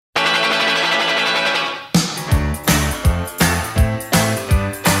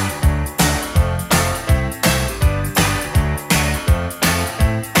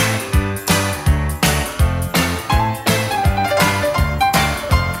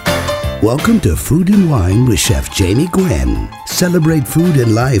Welcome to Food and Wine with Chef Jamie Gwen. Celebrate food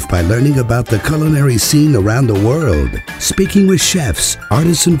and life by learning about the culinary scene around the world. Speaking with chefs,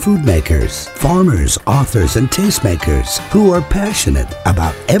 artisan food makers, farmers, authors, and tastemakers who are passionate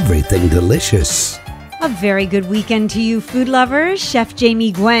about everything delicious. A very good weekend to you, food lovers. Chef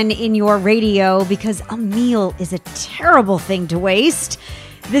Jamie Gwen in your radio, because a meal is a terrible thing to waste.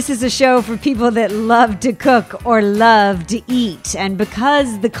 This is a show for people that love to cook or love to eat. And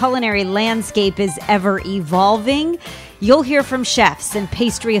because the culinary landscape is ever evolving, you'll hear from chefs and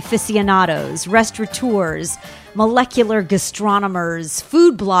pastry aficionados, restaurateurs, molecular gastronomers,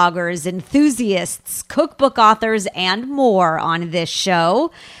 food bloggers, enthusiasts, cookbook authors, and more on this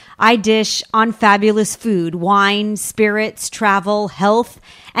show. I dish on fabulous food, wine, spirits, travel, health,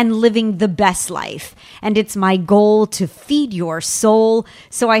 and living the best life. And it's my goal to feed your soul,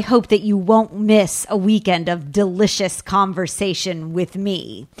 so I hope that you won't miss a weekend of delicious conversation with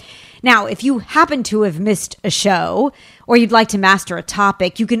me. Now, if you happen to have missed a show, or you'd like to master a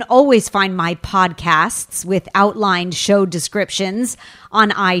topic, you can always find my podcasts with outlined show descriptions on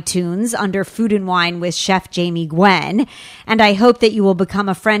iTunes under Food and Wine with Chef Jamie Gwen. And I hope that you will become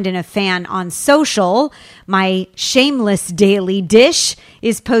a friend and a fan on social. My shameless daily dish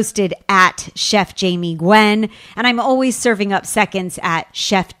is posted at Chef Jamie Gwen, and I'm always serving up seconds at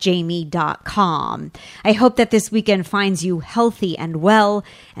chefjamie.com. I hope that this weekend finds you healthy and well,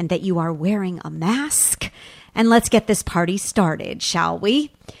 and that you are wearing a mask. And let's get this party started, shall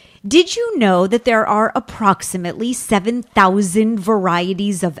we? Did you know that there are approximately 7,000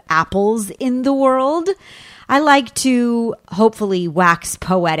 varieties of apples in the world? I like to hopefully wax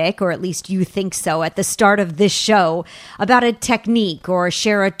poetic, or at least you think so, at the start of this show about a technique or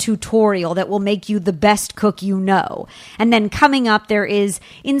share a tutorial that will make you the best cook you know. And then coming up, there is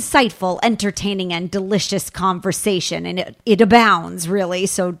insightful, entertaining, and delicious conversation. And it abounds, really,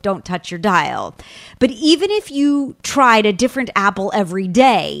 so don't touch your dial. But even if you tried a different apple every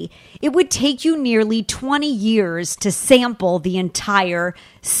day, it would take you nearly 20 years to sample the entire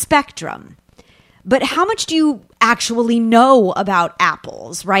spectrum. But how much do you actually know about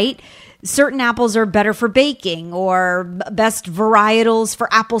apples, right? Certain apples are better for baking, or best varietals for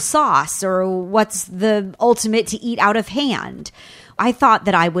applesauce, or what's the ultimate to eat out of hand. I thought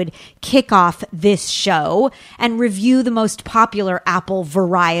that I would kick off this show and review the most popular apple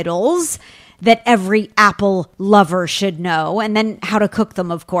varietals that every apple lover should know, and then how to cook them,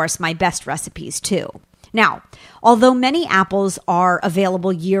 of course, my best recipes too. Now, although many apples are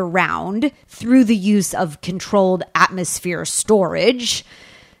available year-round through the use of controlled atmosphere storage,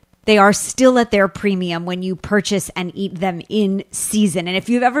 they are still at their premium when you purchase and eat them in season. And if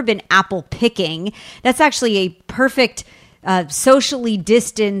you've ever been apple picking, that's actually a perfect socially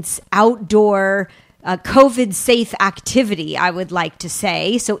distanced outdoor COVID-safe activity, I would like to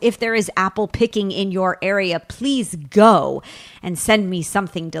say. So if there is apple picking in your area, please go and send me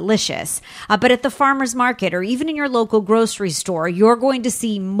something delicious. But at the farmer's market, or even in your local grocery store, you're going to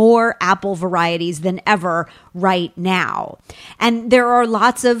see more apple varieties than ever right now. And there are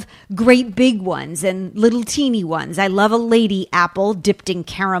lots of great big ones and little teeny ones. I love a lady apple dipped in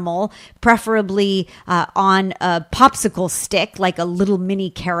caramel, preferably on a popsicle stick, like a little mini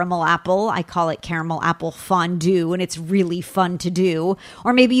caramel apple. I call it caramel apple fondue, and it's really fun to do.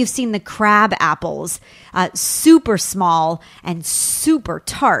 Or maybe you've seen the crab apples, super small and super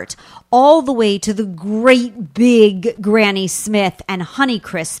tart, all the way to the great big Granny Smith and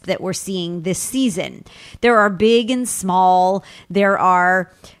Honeycrisp that we're seeing this season. There are big and small. There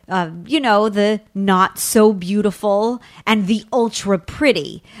are, the not so beautiful and the ultra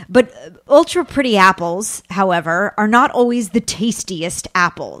pretty. But ultra pretty apples, however, are not always the tastiest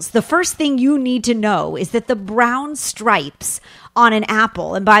apples. The first thing you need to know is that the brown stripes on an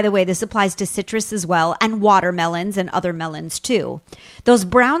apple, and by the way, this applies to citrus as well, and watermelons and other melons too. Those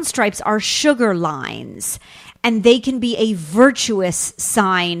brown stripes are sugar lines, and they can be a virtuous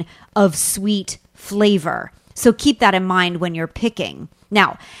sign of sweet flavor. So keep that in mind when you're picking.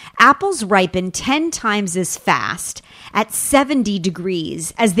 Now, apples ripen 10 times as fast at 70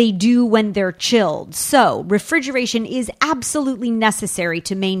 degrees as they do when they're chilled. So refrigeration is absolutely necessary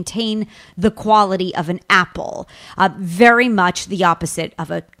to maintain the quality of an apple. Very much the opposite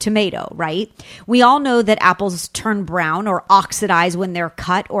of a tomato, right? We all know that apples turn brown or oxidize when they're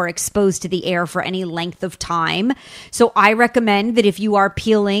cut or exposed to the air for any length of time. So I recommend that if you are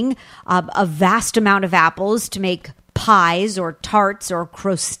peeling a vast amount of apples to make pies or tarts or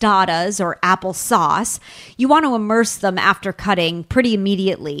crostadas or applesauce, you want to immerse them after cutting pretty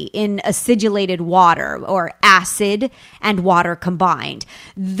immediately in acidulated water or acid and water combined.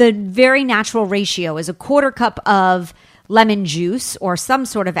 The very natural ratio is a quarter cup of lemon juice or some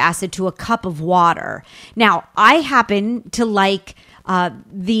sort of acid to a cup of water. Now, I happen to like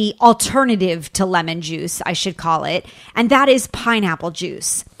the alternative to lemon juice, I should call it, and that is pineapple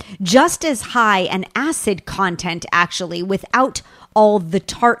juice. Just as high an acid content, actually, without all the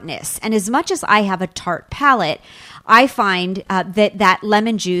tartness. And as much as I have a tart palate, I find that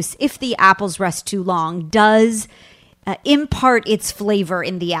lemon juice, if the apples rest too long, does impart its flavor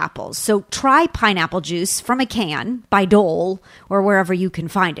in the apples. So try pineapple juice from a can by Dole or wherever you can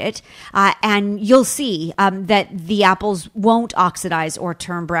find it, and you'll see that the apples won't oxidize or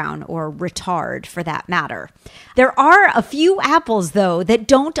turn brown or retard for that matter. There are a few apples, though, that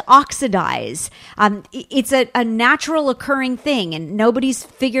don't oxidize. It's a natural occurring thing, and nobody's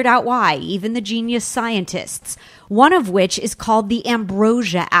figured out why, even the genius scientists. One of which is called the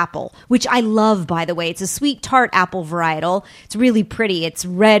ambrosia apple, which I love, by the way. It's a sweet tart apple varietal. It's really pretty. It's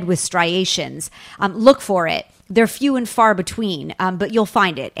red with striations. Look for it. They're few and far between, but you'll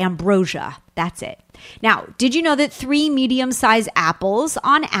find it. Ambrosia. That's it. Now, did you know that 3 medium-sized apples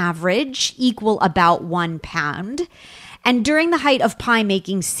on average equal about 1 pound? And during the height of pie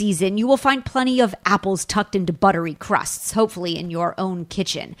making season, you will find plenty of apples tucked into buttery crusts, hopefully in your own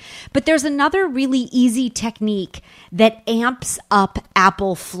kitchen. But there's another really easy technique that amps up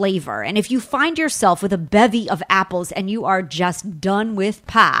apple flavor. And if you find yourself with a bevy of apples and you are just done with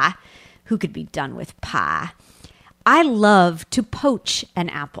pie, who could be done with pie? I love to poach an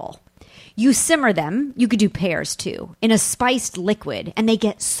apple. You simmer them, you could do pears too, in a spiced liquid, and they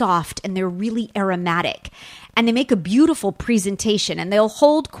get soft and they're really aromatic. And they make a beautiful presentation, and they'll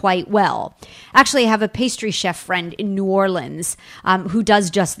hold quite well. Actually, I have a pastry chef friend in New Orleans who does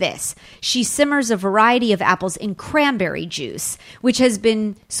just this. She simmers a variety of apples in cranberry juice, which has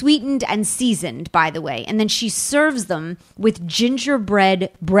been sweetened and seasoned, by the way. And then she serves them with gingerbread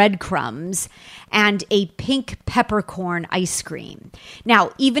breadcrumbs and a pink peppercorn ice cream.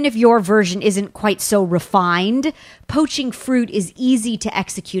 Now, even if your version isn't quite so refined, poaching fruit is easy to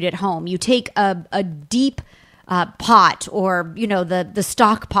execute at home. You take a deep pot, or the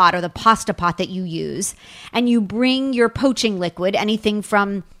stock pot or the pasta pot that you use, and you bring your poaching liquid, anything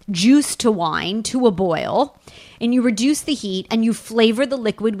from juice to wine, to a boil, and you reduce the heat and you flavor the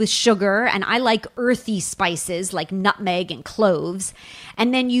liquid with sugar, and I like earthy spices like nutmeg and cloves,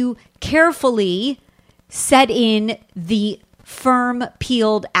 and then you carefully set in the firm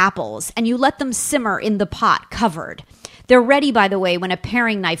peeled apples and you let them simmer in the pot covered. They're ready, by the way, when a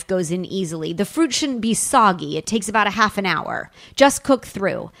paring knife goes in easily. The fruit shouldn't be soggy. It takes about a half an hour. Just cook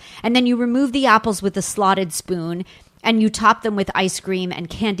through. And then you remove the apples with a slotted spoon, and you top them with ice cream and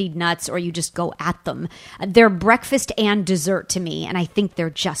candied nuts, or you just go at them. They're breakfast and dessert to me, and I think they're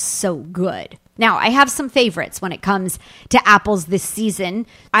just so good. Now, I have some favorites when it comes to apples this season.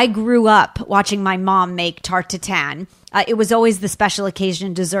 I grew up watching my mom make tarte tatin. It was always the special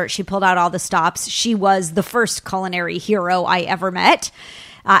occasion dessert. She pulled out all the stops. She was the first culinary hero I ever met.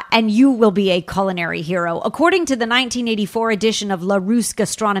 And you will be a culinary hero. According to the 1984 edition of Larousse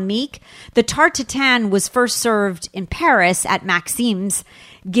Gastronomique, the tarte tatin was first served in Paris at Maxime's,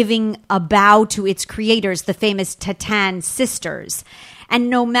 giving a bow to its creators, the famous Tatin sisters. And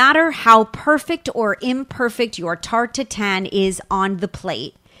no matter how perfect or imperfect your tarte tatin is on the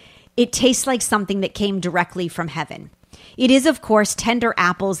plate, it tastes like something that came directly from heaven. It is, of course, tender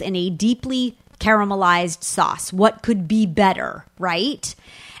apples in a deeply caramelized sauce. What could be better, right?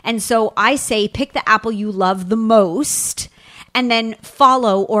 And so I say pick the apple you love the most and then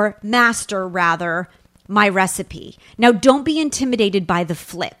follow, or master rather, my recipe. Now, don't be intimidated by the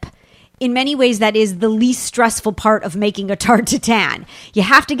flip. In many ways, that is the least stressful part of making a tarte tatin. You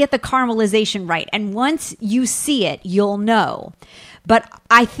have to get the caramelization right. And once you see it, you'll know. But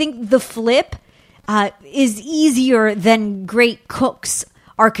I think the flip is easier than great cooks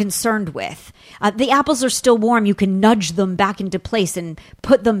are concerned with. The apples are still warm. You can nudge them back into place and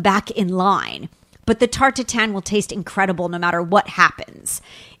put them back in line. But the tarte tatin will taste incredible no matter what happens.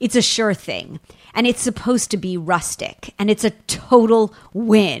 It's a sure thing. And it's supposed to be rustic. And it's a total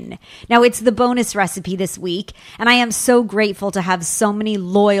win. Now, it's the bonus recipe this week. And I am so grateful to have so many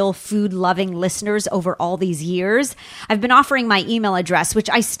loyal, food-loving listeners over all these years. I've been offering my email address, which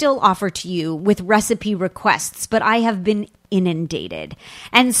I still offer to you, with recipe requests. But I have been inundated.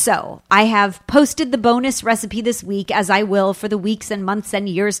 And so I have posted the bonus recipe this week, as I will for the weeks and months and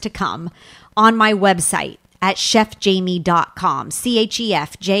years to come, on my website at chefjamie.com,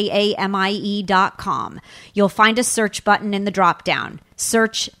 chefjamie.com. You'll find a search button in the drop-down.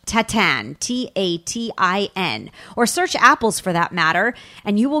 Search Tatin, Tatin, or search apples for that matter,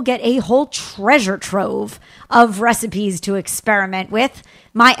 and you will get a whole treasure trove of recipes to experiment with.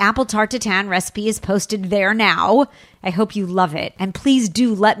 My apple tart tatin recipe is posted there now. I hope you love it, and please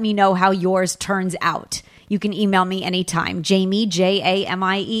do let me know how yours turns out. You can email me anytime, Jamie,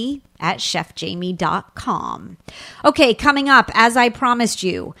 Jamie, at chefjamie.com. Okay, coming up, as I promised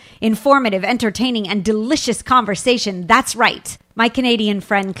you, informative, entertaining, and delicious conversation. That's right. My Canadian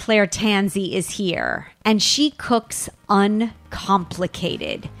friend Claire Tansey is here, and she cooks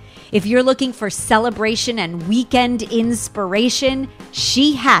uncomplicated. If you're looking for celebration and weekend inspiration,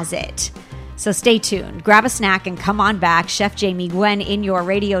 she has it. So stay tuned, grab a snack, and come on back. Chef Jamie Gwen in your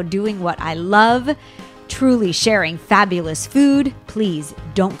radio doing what I love, truly sharing fabulous food. Please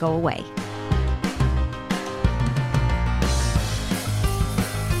don't go away.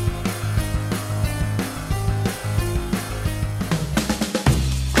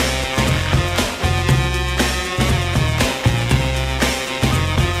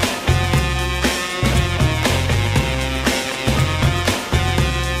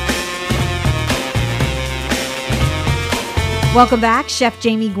 Welcome back, Chef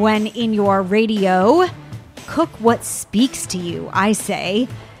Jamie Gwen in your radio. Cook what speaks to you, I say.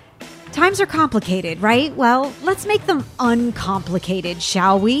 Times are complicated, right? Well, let's make them uncomplicated,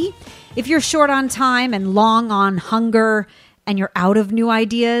 shall we? If you're short on time and long on hunger and you're out of new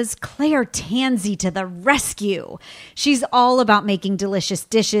ideas, Claire Tansey to the rescue. She's all about making delicious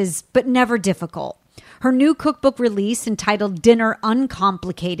dishes, but never difficult. Her new cookbook release, entitled Dinner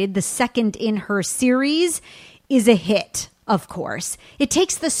Uncomplicated, the second in her series, is a hit. Of course, it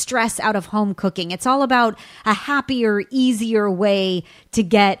takes the stress out of home cooking. It's all about a happier, easier way to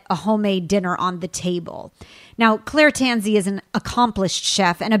get a homemade dinner on the table. Now, Claire Tansey is an accomplished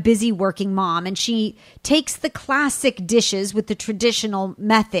chef and a busy working mom, and she takes the classic dishes with the traditional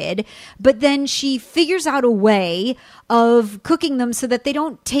method, but then she figures out a way of cooking them so that they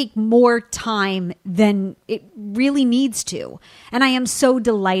don't take more time than it really needs to. And I am so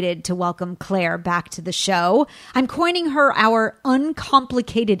delighted to welcome Claire back to the show. I'm coining her our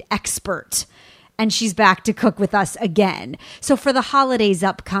uncomplicated expert. And she's back to cook with us again. So for the holidays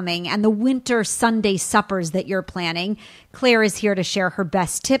upcoming and the winter Sunday suppers that you're planning, Claire is here to share her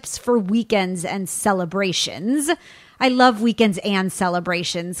best tips for weekends and celebrations. I love weekends and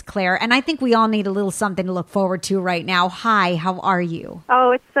celebrations, Claire, and I think we all need a little something to look forward to right now. Hi, how are you?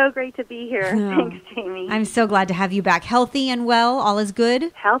 Oh, it's so great to be here. Oh, thanks, Jamie. I'm so glad to have you back. Healthy and well? All is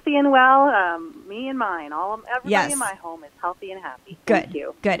good? Healthy and well. Me and mine. Everybody in my home is healthy and happy. Good. Thank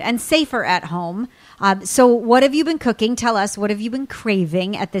you. Good. And safer at home. So what have you been cooking? Tell us, what have you been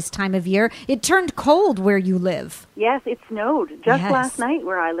craving at this time of year? It turned cold where you live. Yes, it snowed just last night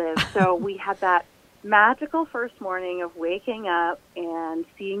where I live. So we had that magical first morning of waking up and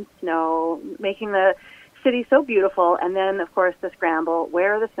seeing snow, making the city so beautiful, and then, of course, the scramble.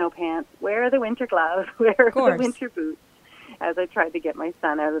 Where are the snow pants? Where are the winter gloves? Where are the winter boots? As I tried to get my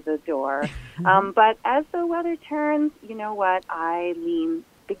son out of the door. But as the weather turns, you know what? I lean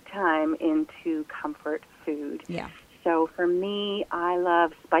big time into comfort food. Yeah. So for me, I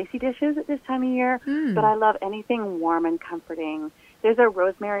love spicy dishes at this time of year, but I love anything warm and comforting. There's a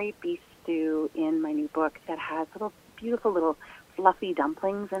rosemary beef stew in my new book that has beautiful little fluffy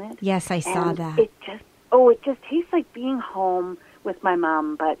dumplings in it. Yes, I saw that. It just tastes like being home with my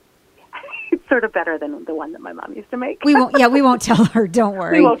mom, but it's sort of better than the one that my mom used to make. We won't tell her. Don't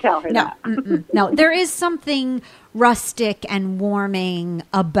worry. We won't tell her that. No, there is something rustic and warming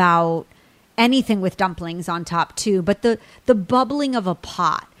about anything with dumplings on top too. But the bubbling of a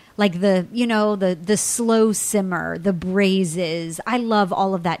pot, like the slow simmer, the braises, I love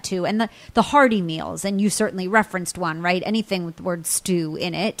all of that too. And the hearty meals, and you certainly referenced one, right? Anything with the word stew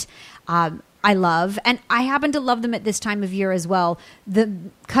in it. I love, and I happen to love them at this time of year as well. The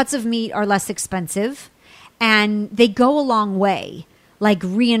cuts of meat are less expensive, and they go a long way. Like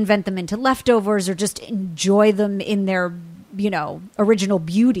reinvent them into leftovers, or just enjoy them in their, original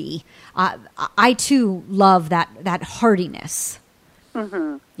beauty. I too love that heartiness.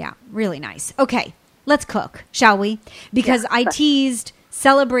 Mm-hmm. Yeah, really nice. Okay, let's cook, shall we? Because I teased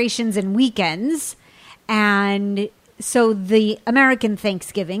celebrations and weekends, and so the American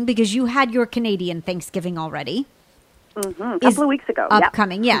Thanksgiving, because you had your Canadian Thanksgiving already. Mm-hmm. A couple of weeks ago.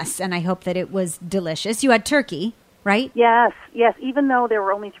 Upcoming, yes. And I hope that it was delicious. You had turkey, right? Yes. Even though there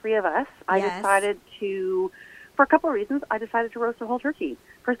were only 3 of us, I decided to, for a couple of reasons, I decided to roast a whole turkey.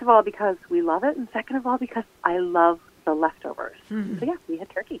 First of all, because we love it. And second of all, because I love the leftovers. So yeah, we had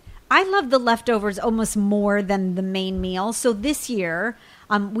turkey. I love the leftovers almost more than the main meal. So this year,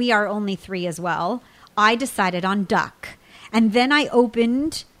 we are only 3 as well. I decided on duck. And then I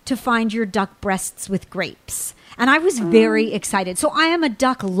opened to find your duck breasts with grapes. And I was very excited. So I am a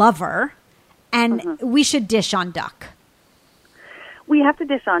duck lover, and we should dish on duck. We have to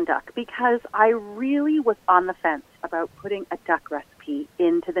dish on duck because I really was on the fence about putting a duck recipe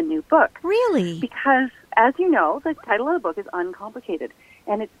into the new book. Really? Because, as you know, the title of the book is Uncomplicated.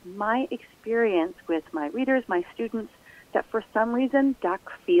 And it's my experience with my readers, my students, that for some reason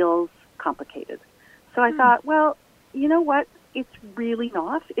duck feels complicated. So I thought, well, you know what? It's really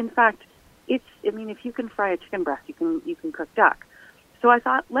not. In fact, if you can fry a chicken breast, you can cook duck. So I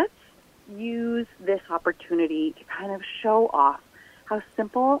thought, let's use this opportunity to kind of show off how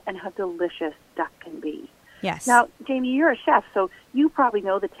simple and how delicious duck can be. Yes. Now, Jamie, you're a chef, so you probably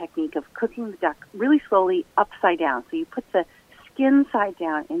know the technique of cooking the duck really slowly upside down. So you put the skin side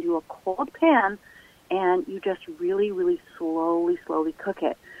down into a cold pan, and you just really, really slowly cook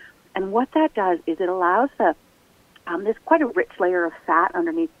it. And what that does is it allows there's quite a rich layer of fat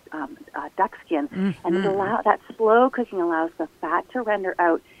underneath duck skin, and that slow cooking allows the fat to render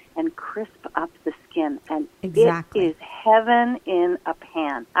out and crisp up the skin. And exactly. It is heaven in a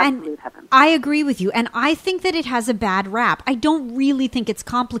pan. Absolute heaven. I agree with you. And I think that it has a bad rap. I don't really think it's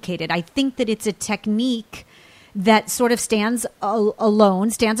complicated. I think that it's a technique that sort of stands alone,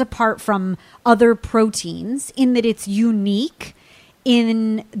 stands apart from other proteins in that it's unique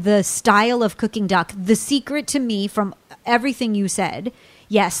in the style of cooking duck. The secret to me from everything you said,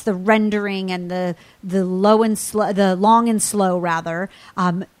 yes, the rendering and the long and slow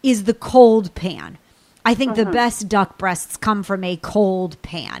is the cold pan. I think the best duck breasts come from a cold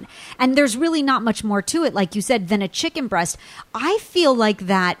pan. And there's really not much more to it, like you said, than a chicken breast. I feel like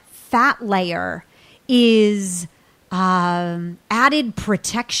that fat layer is added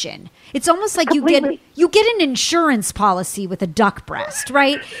protection. It's almost like you get an insurance policy with a duck breast,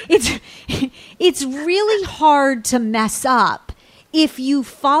 right? It's really hard to mess up if you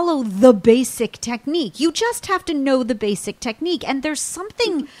follow the basic technique. You just have to know the basic technique, and there's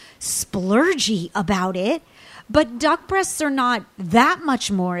something splurgy about it. But duck breasts are not that much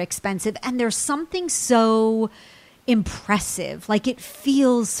more expensive, and there's something so impressive. Like, it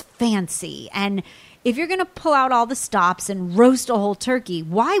feels fancy. And if you're going to pull out all the stops and roast a whole turkey,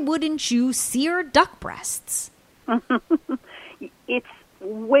 why wouldn't you sear duck breasts? It's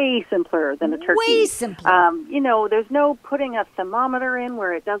way simpler than a turkey. Way simpler. There's no putting a thermometer in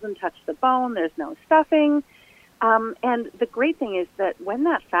where it doesn't touch the bone. There's no stuffing. And the great thing is that when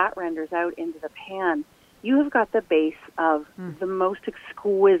that fat renders out into the pan, you have got the base of the most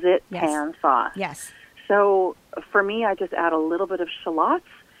exquisite pan sauce. Yes. So for me, I just add a little bit of shallots.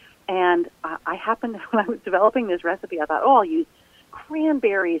 And I happened, when I was developing this recipe, I thought, I'll use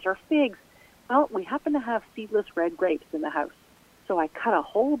cranberries or figs. Well, we happen to have seedless red grapes in the house. So I cut a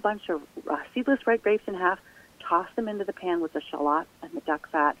whole bunch of seedless red grapes in half, tossed them into the pan with the shallot and the duck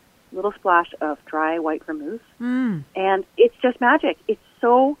fat, a little splash of dry white vermouth. And it's just magic. It's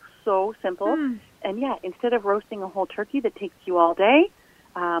so simple. And yeah, instead of roasting a whole turkey that takes you all day,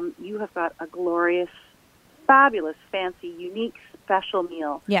 you have got a glorious, fabulous, fancy, unique, special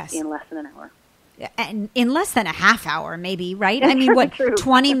meal in less than an hour. And in less than a half hour, maybe, right? I mean, what,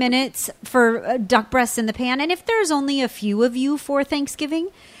 20 minutes for duck breasts in the pan? And if there's only a few of you for Thanksgiving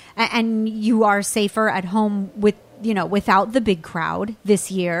and you are safer at home without the big crowd this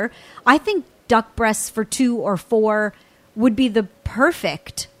year, I think duck breasts for 2 or 4 would be the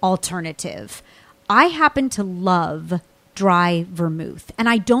perfect alternative. I happen to love dry vermouth, and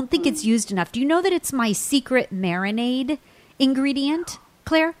I don't think it's used enough. Do you know that it's my secret marinade ingredient,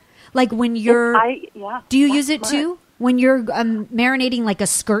 Claire? Like when you're, do you use it too? When you're marinating like a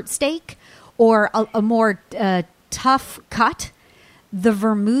skirt steak or a more tough cut, the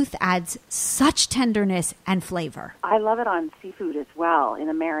vermouth adds such tenderness and flavor. I love it on seafood as well in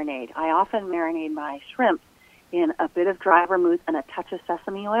a marinade. I often marinate my shrimp in a bit of dry vermouth and a touch of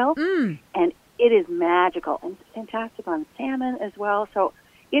sesame oil, and it is magical and fantastic on salmon as well. So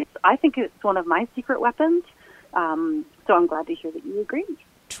I think it's one of my secret weapons. So I'm glad to hear that you agree.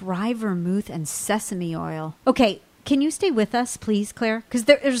 Dry vermouth and sesame oil. Okay, can you stay with us, please, Claire? Because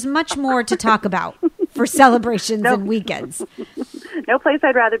there's much more to talk about for celebrations and weekends. No place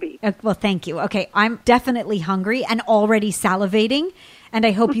I'd rather be. Well, thank you. Okay, I'm definitely hungry and already salivating, and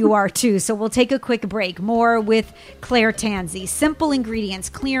I hope you are too. So we'll take a quick break. More with Claire Tansey. Simple ingredients,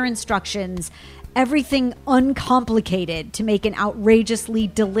 clear instructions, everything uncomplicated to make an outrageously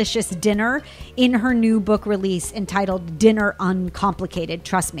delicious dinner in her new book release entitled Dinner Uncomplicated.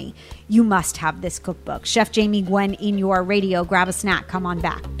 Trust me, you must have this cookbook. Chef Jamie Gwen in your radio. Grab a snack. Come on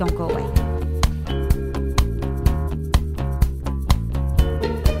back. Don't go away.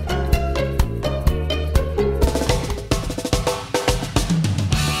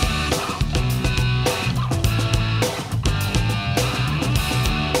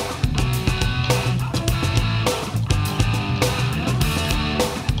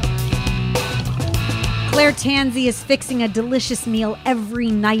 Claire Tansey is fixing a delicious meal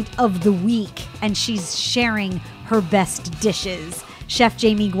every night of the week, and she's sharing her best dishes. Chef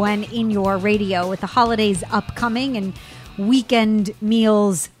Jamie Gwen in your radio with the holidays upcoming and weekend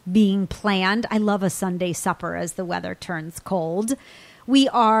meals being planned. I love a Sunday supper as the weather turns cold. We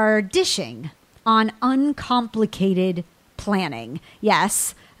are dishing on uncomplicated planning.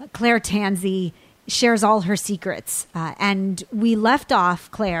 Yes, Claire Tansey shares all her secrets. And we left off,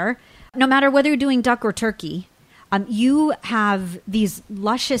 Claire, no matter whether you're doing duck or turkey, you have these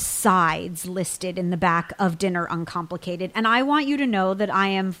luscious sides listed in the back of Dinner Uncomplicated. And I want you to know that I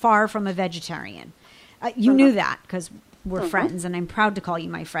am far from a vegetarian. You knew that because we're friends, and I'm proud to call you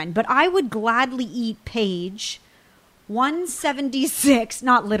my friend. But I would gladly eat page 176,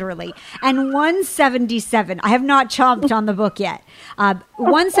 not literally, and 177. I have not chomped on the book yet.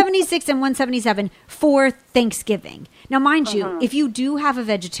 176 and 177 for Thanksgiving. Now, mind you, if you do have a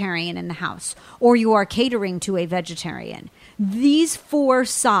vegetarian in the house or you are catering to a vegetarian, these 4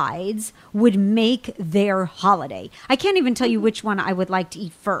 sides would make their holiday. I can't even tell you which one I would like to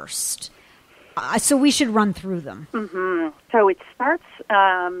eat first. So we should run through them. So it starts,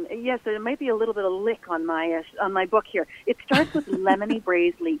 yes, there might be a little bit of lick on my book here. It starts with lemony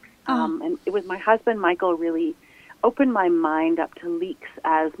braised leeks. And it was my husband, Michael, really opened my mind up to leeks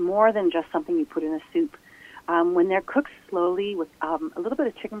as more than just something you put in a soup. When they're cooked slowly with a little bit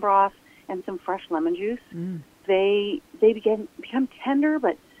of chicken broth and some fresh lemon juice, they become tender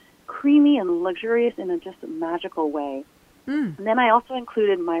but creamy and luxurious in just a magical way. And then I also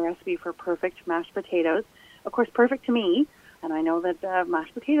included my recipe for perfect mashed potatoes. Of course, perfect to me, and I know that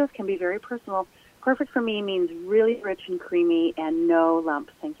mashed potatoes can be very personal. Perfect for me means really rich and creamy and no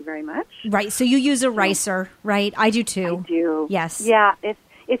lumps. Thank you very much. Right. So you use a ricer, right? I do too. I do. Yes. Yeah.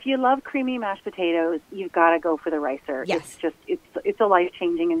 If you love creamy mashed potatoes, you've got to go for the ricer. Yes. It's a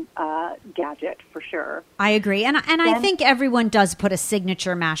life-changing gadget for sure. I agree. And I think everyone does put a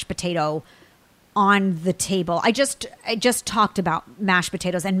signature mashed potato on the table. I just talked about mashed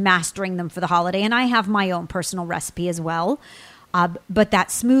potatoes and mastering them for the holiday, and I have my own personal recipe as well. But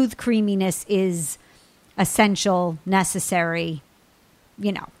that smooth creaminess is essential, necessary,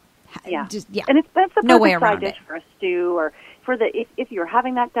 Yeah. Yeah. And that's the no way perfect side around dish it. for a stew, or for if you're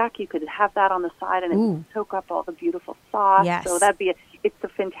having that duck, you could have that on the side and it would soak up all the beautiful sauce. Yes. So it's a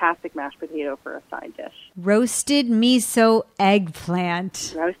fantastic mashed potato for a side dish. Roasted miso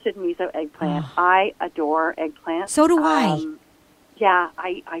eggplant. Roasted miso eggplant. I adore eggplant. So do I. Yeah,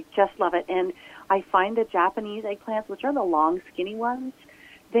 I just love it. And I find the Japanese eggplants, which are the long, skinny ones,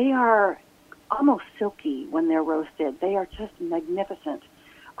 they are almost silky when they're roasted. They are just magnificent.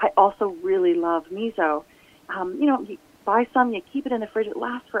 I also really love miso. You buy some, you keep it in the fridge, it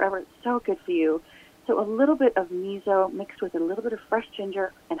lasts forever. It's so good for you. So a little bit of miso mixed with a little bit of fresh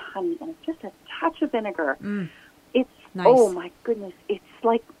ginger and honey and just a touch of vinegar. It's, nice. Oh my goodness, it's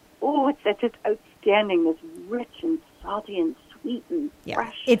like, it's just outstanding. This rich and salty and sweet and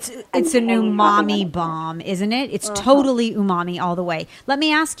fresh. It's an umami bomb, isn't it? It's totally umami all the way. Let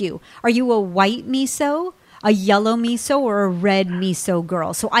me ask you, are you a white miso, a yellow miso, or a red miso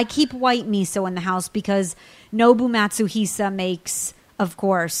girl? So I keep white miso in the house because Nobu Matsuhisa makes, of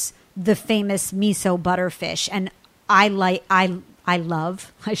course, the famous miso butterfish, and I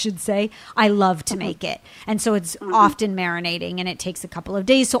love to make it. And so it's often marinating, and it takes a couple of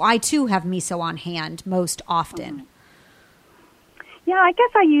days. So I too have miso on hand most often. Yeah, I guess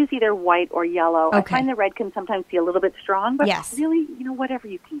I use either white or yellow. Okay. I find the red can sometimes be a little bit strong, but yes. really, whatever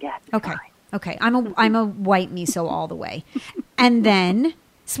you can get. Okay. Okay. I'm a white miso all the way. And then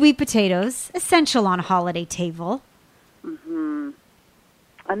sweet potatoes, essential on a holiday table.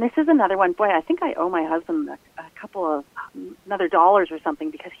 And this is another one. Boy, I think I owe my husband a couple of another dollars or something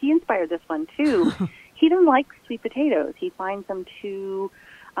because he inspired this one too. He doesn't like sweet potatoes. He finds them too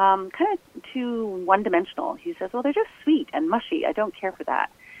one-dimensional. He says, well, they're just sweet and mushy. I don't care for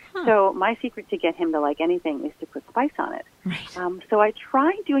that. So my secret to get him to like anything is to put spice on it. Right. So I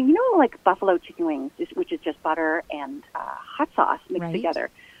try doing, like buffalo chicken wings, which is just butter and hot sauce mixed together.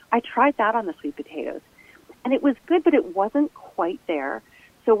 I tried that on the sweet potatoes. And it was good, but it wasn't quite there.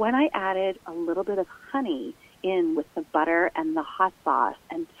 So when I added a little bit of honey in with the butter and the hot sauce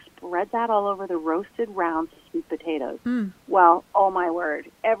and spread that all over the roasted rounds of sweet potatoes, well, oh my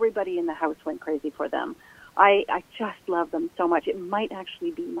word, everybody in the house went crazy for them. I just love them so much. It might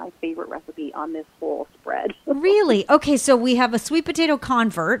actually be my favorite recipe on this whole spread. Really? Okay, so we have a sweet potato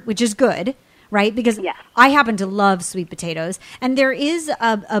convert, which is good, right? Because I happen to love sweet potatoes. And there is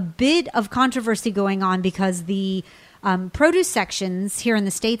a bit of controversy going on because the produce sections here in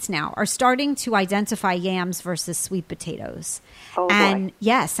the States now are starting to identify yams versus sweet potatoes. Oh, and boy.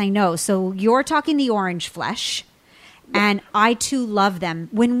 yes, I know. So you're talking the orange flesh, and I too love them.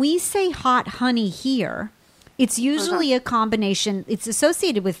 When we say hot honey here, it's usually a combination. It's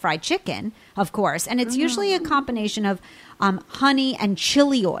associated with fried chicken, of course, and it's usually a combination of honey and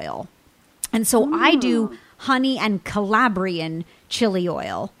chili oil. And so I do honey and Calabrian chili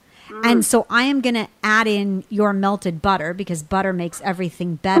oil. And so I am going to add in your melted butter, because butter makes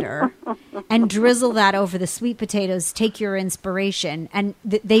everything better, and drizzle that over the sweet potatoes. Take your inspiration, and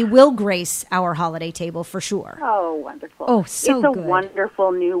they will grace our holiday table for sure. Oh, wonderful. Oh, so It's a good.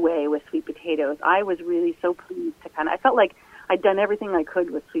 wonderful new way with sweet potatoes. I was really so pleased to I felt like I'd done everything I could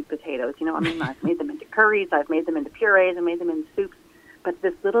with sweet potatoes. You know, I mean, I've made them into curries, I've made them into purees, I made them into soups, but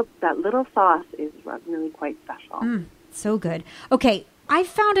that little sauce is really quite special. So good. Okay. I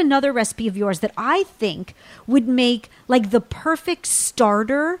found another recipe of yours that I think would make like the perfect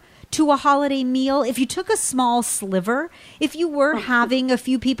starter to a holiday meal. If you took a small sliver, if you were having a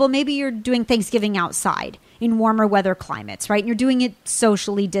few people, maybe you're doing Thanksgiving outside in warmer weather climates, right? And you're doing it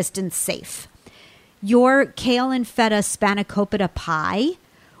socially distanced safe. Your kale and feta spanakopita pie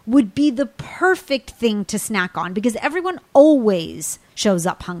would be the perfect thing to snack on, because everyone always shows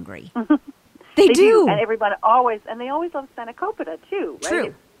up hungry. They do. And everyone always love spanakopita too, right?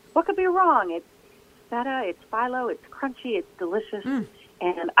 True. What could be wrong? It's feta, it's phyllo, it's crunchy, it's delicious.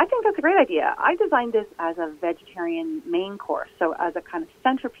 And I think that's a great idea. I designed this as a vegetarian main course, so as a kind of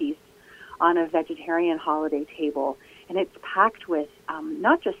centerpiece on a vegetarian holiday table. And it's packed with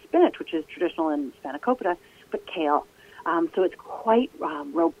not just spinach, which is traditional in spanakopita, but kale. So it's quite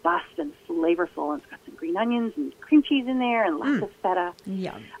robust and flavorful, and it's got some green onions and cream cheese in there and lots of feta.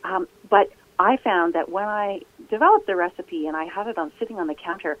 Yum. But I found that when I developed the recipe and I had it sitting on the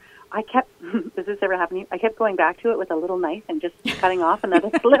counter, I kept, does this ever happen to you? I kept going back to it with a little knife and just cutting off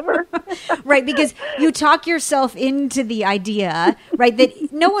another sliver. Right, because you talk yourself into the idea, right,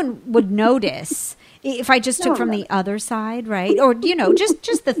 that no one would notice if I just took from the other side, right? Or, you know,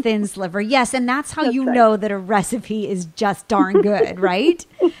 just the thin sliver. Yes, and that's how you know that a recipe is just darn good, right?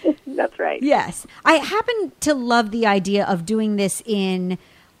 That's right. Yes. I happen to love the idea of doing this in...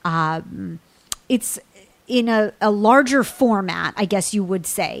 it's in a larger format, I guess you would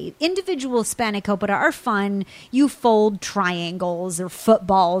say. Individual spanakopita are fun. You fold triangles or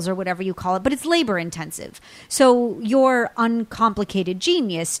footballs or whatever you call it, but it's labor intensive. So your uncomplicated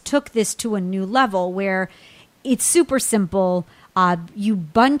genius took this to a new level where it's super simple. You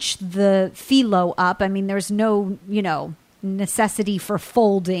bunch the phyllo up. I mean, there's no, necessity for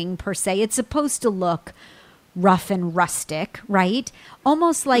folding per se. It's supposed to look rough and rustic, right?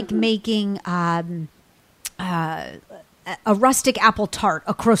 Almost like making a rustic apple tart,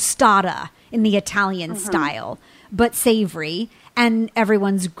 a crostata in the Italian style, but savory, and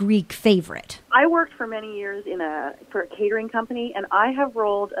everyone's Greek favorite. I worked for many years for a catering company, and I have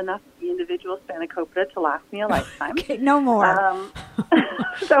rolled enough of the individual spanakopita to last me a lifetime. Okay, no more.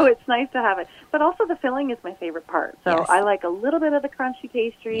 So it's nice to have it. But also the filling is my favorite part. So Yes. I like a little bit of the crunchy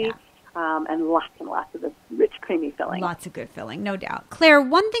pastry. And lots of this rich, creamy filling. Lots of good filling, no doubt. Claire,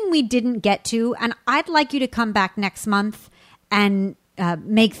 one thing we didn't get to, and I'd like you to come back next month and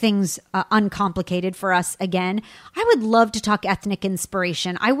make things uncomplicated for us again. I would love to talk ethnic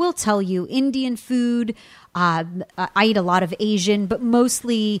inspiration. I will tell you, Indian food, I eat a lot of Asian, but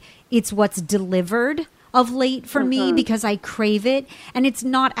mostly it's what's delivered of late for me because I crave it. And it's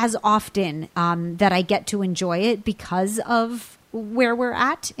not as often that I get to enjoy it because of where we're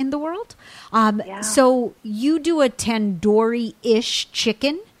at in the world. So you do a tandoori-ish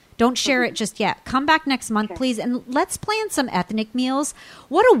chicken. Don't share it just yet. Come back next month, please, and let's plan some ethnic meals.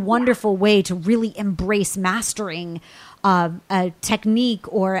 What a wonderful way to really embrace mastering a technique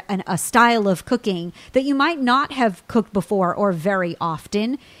or a style of cooking that you might not have cooked before or very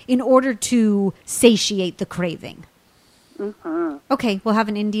often in order to satiate the craving. Okay, we'll have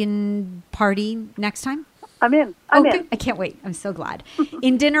an Indian party next time. I'm in. I can't wait. I'm so glad.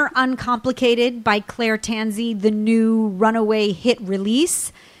 In Dinner Uncomplicated by Claire Tansey, the new runaway hit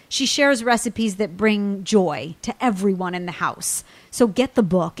release. She shares recipes that bring joy to everyone in the house. So get the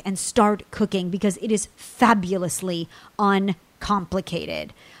book and start cooking because it is fabulously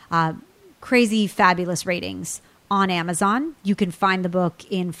Uncomplicated. Crazy, fabulous ratings on Amazon. You can find the book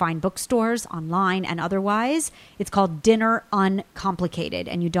in fine bookstores, online, and otherwise. It's called Dinner Uncomplicated,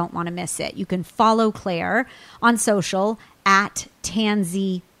 and you don't want to miss it. You can follow Claire on social at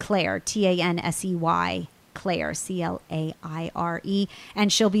Tansey Claire, Tansey Claire, Claire,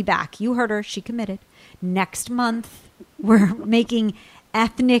 and she'll be back. You heard her. She committed. Next month, we're making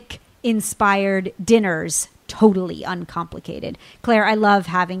ethnic-inspired dinners, totally uncomplicated. Claire, I love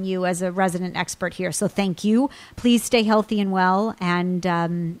having you as a resident expert here, so thank you. Please stay healthy and well,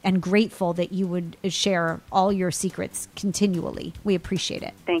 and grateful that you would share all your secrets continually. We appreciate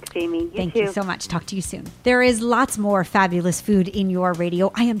it. Thanks, Jamie. Thank you so much. Talk to you soon. There is lots more fabulous food in your radio.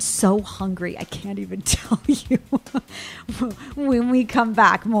 I am so hungry. I can't even tell you. When we come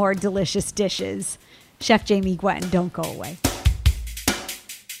back, more delicious dishes. Chef Jamie Gwen, don't go away.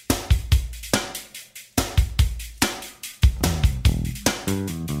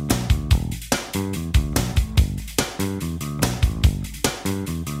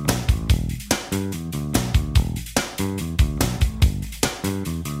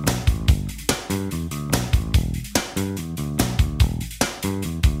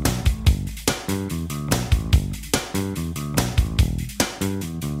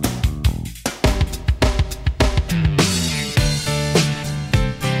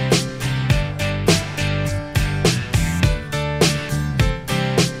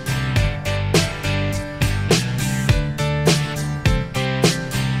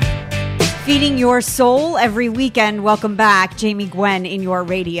 Feeding your soul every weekend. Welcome back. Jamie Gwen in your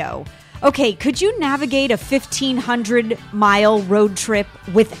radio. Okay, could you navigate a 1,500-mile road trip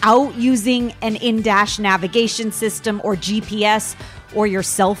without using an in-dash navigation system or GPS or your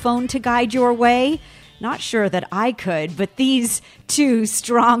cell phone to guide your way? Not sure that I could, but these two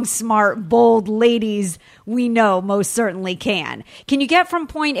strong, smart, bold ladies we know most certainly can. Can you get from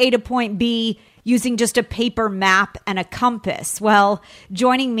point A to point B using just a paper map and a compass? Well,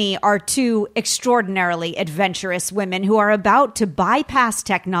 joining me are two extraordinarily adventurous women who are about to bypass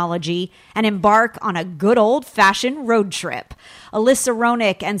technology and embark on a good old-fashioned road trip. Alyssa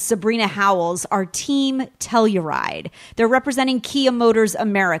Ronick and Sabrina Howells are Team Telluride. They're representing Kia Motors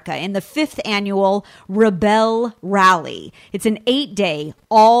America in the 5th annual Rebelle Rally. It's an 8-day,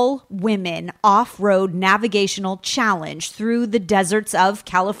 all-women off-road navigational challenge through the deserts of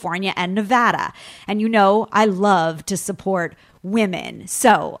California and Nevada. And you know, I love to support women.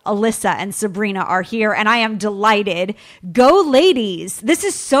 So Alyssa and Sabrina are here, and I am delighted. Go ladies. This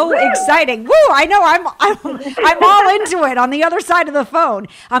is so exciting. Woo! I know I'm all into it on the other side of the phone.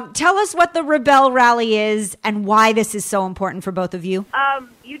 Tell us what the Rebelle Rally is and why this is so important for both of you.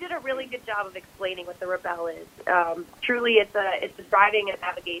 You did a really good job of explaining what the Rebelle is. Truly, it's a driving and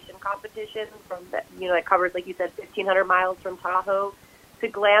navigation competition it covers, like you said, 1,500 miles from Tahoe to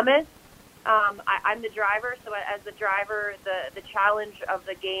Glamis. I'm the driver, so as the driver, the challenge of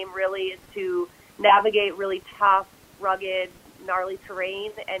the game really is to navigate really tough, rugged, gnarly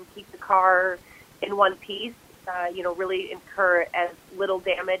terrain and keep the car in one piece, really incur as little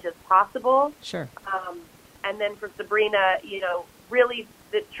damage as possible. Sure. And then for Sabrina, really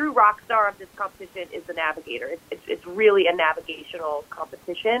the true rock star of this competition is the navigator. It's really a navigational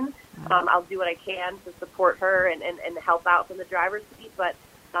competition. I'll do what I can to support her and help out from the driver's seat, but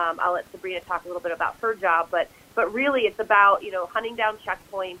I'll let Sabrina talk a little bit about her job, but really it's about, hunting down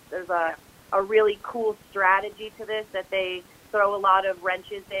checkpoints. There's a really cool strategy to this that they throw a lot of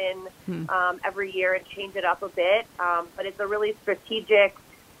wrenches in every year and change it up a bit. But it's a really strategic,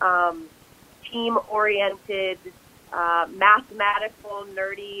 team-oriented, mathematical,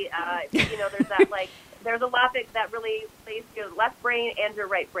 nerdy, there's that there's a lot that really plays your left brain and your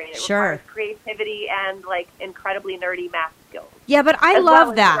right brain. It requires creativity and incredibly nerdy math skills. Yeah, but I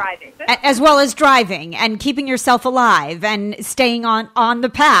love that. As well as driving and keeping yourself alive and staying on the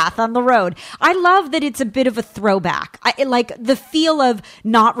path, on the road. I love that it's a bit of a throwback. I like the feel of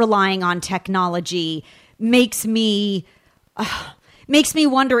not relying on technology makes me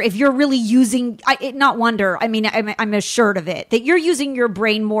wonder if you're really using, I'm assured of it, that you're using your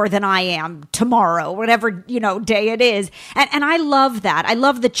brain more than I am tomorrow, whatever, day it is. And I love that. I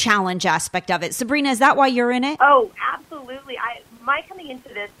love the challenge aspect of it. Sabrina, is that why you're in it? Oh, absolutely. My coming into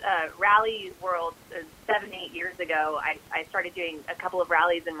this rally world 7-8 years ago, I started doing a couple of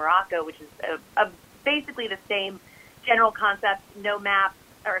rallies in Morocco, which is basically the same general concept, no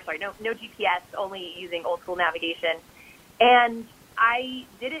GPS, only using old school navigation. And I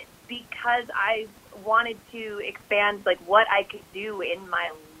did it because I wanted to expand what I could do in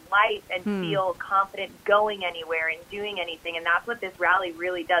my life and feel confident going anywhere and doing anything. And that's what this rally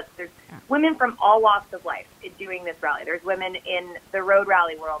really does. There's women from all walks of life doing this rally. There's women in the road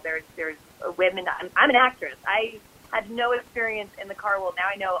rally world. There's women. I'm an actress. I had no experience in the car world. Now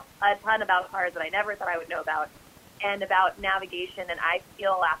I know a ton about cars that I never thought I would know about, and about navigation. And I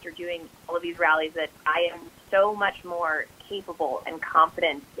feel after doing all of these rallies that I am so much more capable and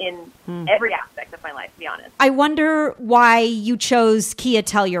confident in every aspect of my life, to be honest. I wonder why you chose Kia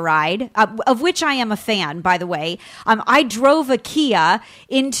Telluride, of which I am a fan, by the way. I drove a Kia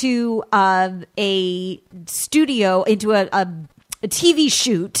into a studio, into a TV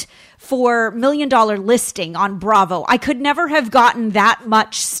shoot for $1 Million Listing on Bravo. I could never have gotten that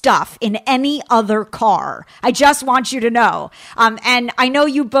much stuff in any other car. I just want you to know. And I know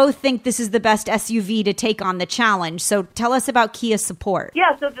you both think this is the best SUV to take on the challenge. So tell us about Kia support.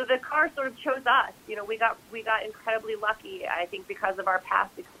 Yeah, so the car sort of chose us. You know, we got incredibly lucky, I think, because of our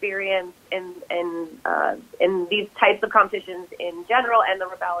past experience in these types of competitions in general, and the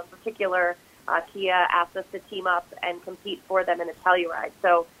Rebelle in particular. Kia asked us to team up and compete for them in a Telluride.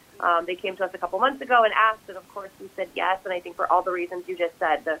 So they came to us a couple months ago and asked, and of course we said yes. And I think for all the reasons you just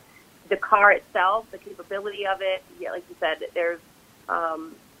said, the car itself, the capability of it, yeah, like you said, there's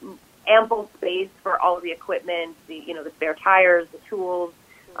ample space for all of the equipment, the spare tires, the tools.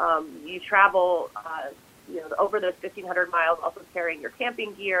 You travel, over those 1,500 miles, also carrying your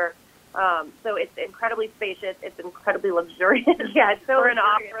camping gear. So it's incredibly spacious. It's incredibly luxurious. Yeah, it's for an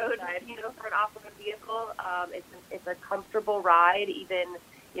off-road, for an off-road vehicle. It's a comfortable ride, even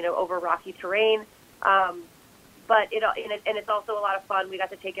over rocky terrain. But it's also a lot of fun. We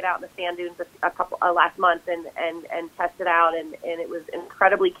got to take it out in the sand dunes last month and test it out, and it was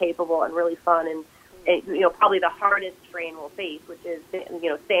incredibly capable and really fun. And probably the hardest terrain we'll face, which is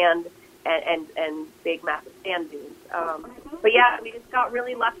sand and big massive sand dunes. But yeah, we just got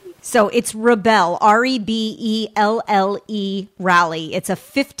really lucky. So it's Rebelle, REBELLE rally. It's a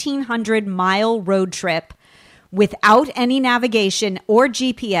 1,500-mile road trip without any navigation or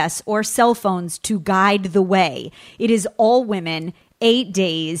GPS or cell phones to guide the way. It is all women, 8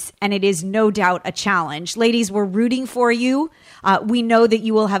 days, and it is no doubt a challenge. Ladies, we're rooting for you. We know that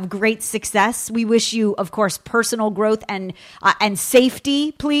you will have great success. We wish you, of course, personal growth and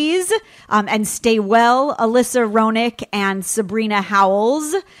safety, please, and stay well. Alyssa Roenick and Sabrina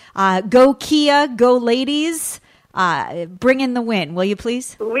Howells. Go Kia, go ladies. Bring in the win, will you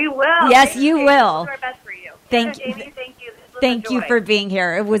please? We will. Yes, you will. We'll do our best for you. Thank you. Jamie, thank you. Thank you for being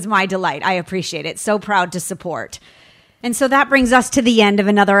here. It was my delight. I appreciate it. So proud to support. And so that brings us to the end of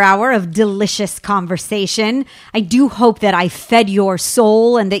another hour of delicious conversation. I do hope that I fed your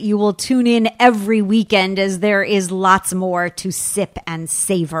soul and that you will tune in every weekend, as there is lots more to sip and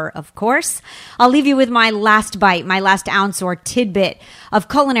savor, of course. I'll leave you with my last bite, my last ounce or tidbit of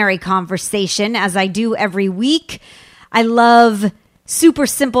culinary conversation, as I do every week. I love super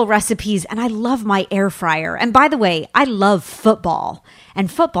simple recipes, and I love my air fryer. And by the way, I love football, and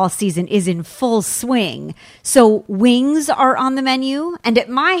football season is in full swing. So wings are on the menu, and at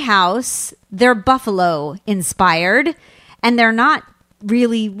my house, they're buffalo inspired, and they're not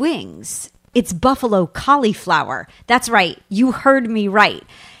really wings. It's buffalo cauliflower. That's right. You heard me right.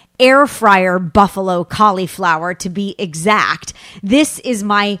 Air fryer buffalo cauliflower, to be exact. This is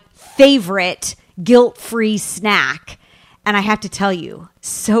my favorite guilt-free snack. And I have to tell you,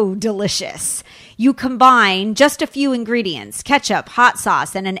 so delicious. You combine just a few ingredients, ketchup, hot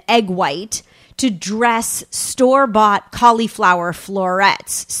sauce, and an egg white to dress store-bought cauliflower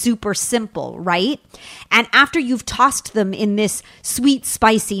florets. Super simple, right? And after you've tossed them in this sweet,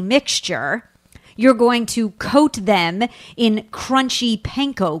 spicy mixture, you're going to coat them in crunchy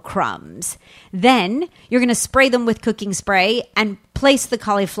panko crumbs. Then you're going to spray them with cooking spray and place the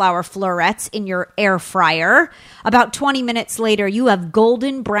cauliflower florets in your air fryer. About 20 minutes later, you have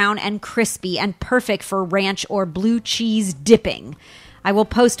golden brown and crispy and perfect for ranch or blue cheese dipping. I will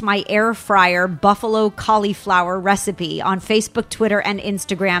post my air fryer buffalo cauliflower recipe on Facebook, Twitter, and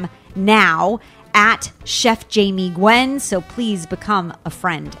Instagram now at Chef Jamie Gwen. So please become a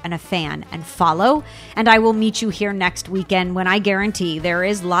friend and a fan and follow. And I will meet you here next weekend, when I guarantee there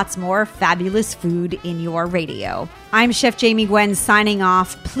is lots more fabulous food in your radio. I'm Chef Jamie Gwen signing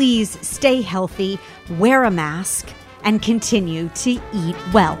off. Please stay healthy, wear a mask, and continue to eat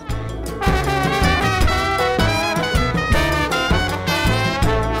well.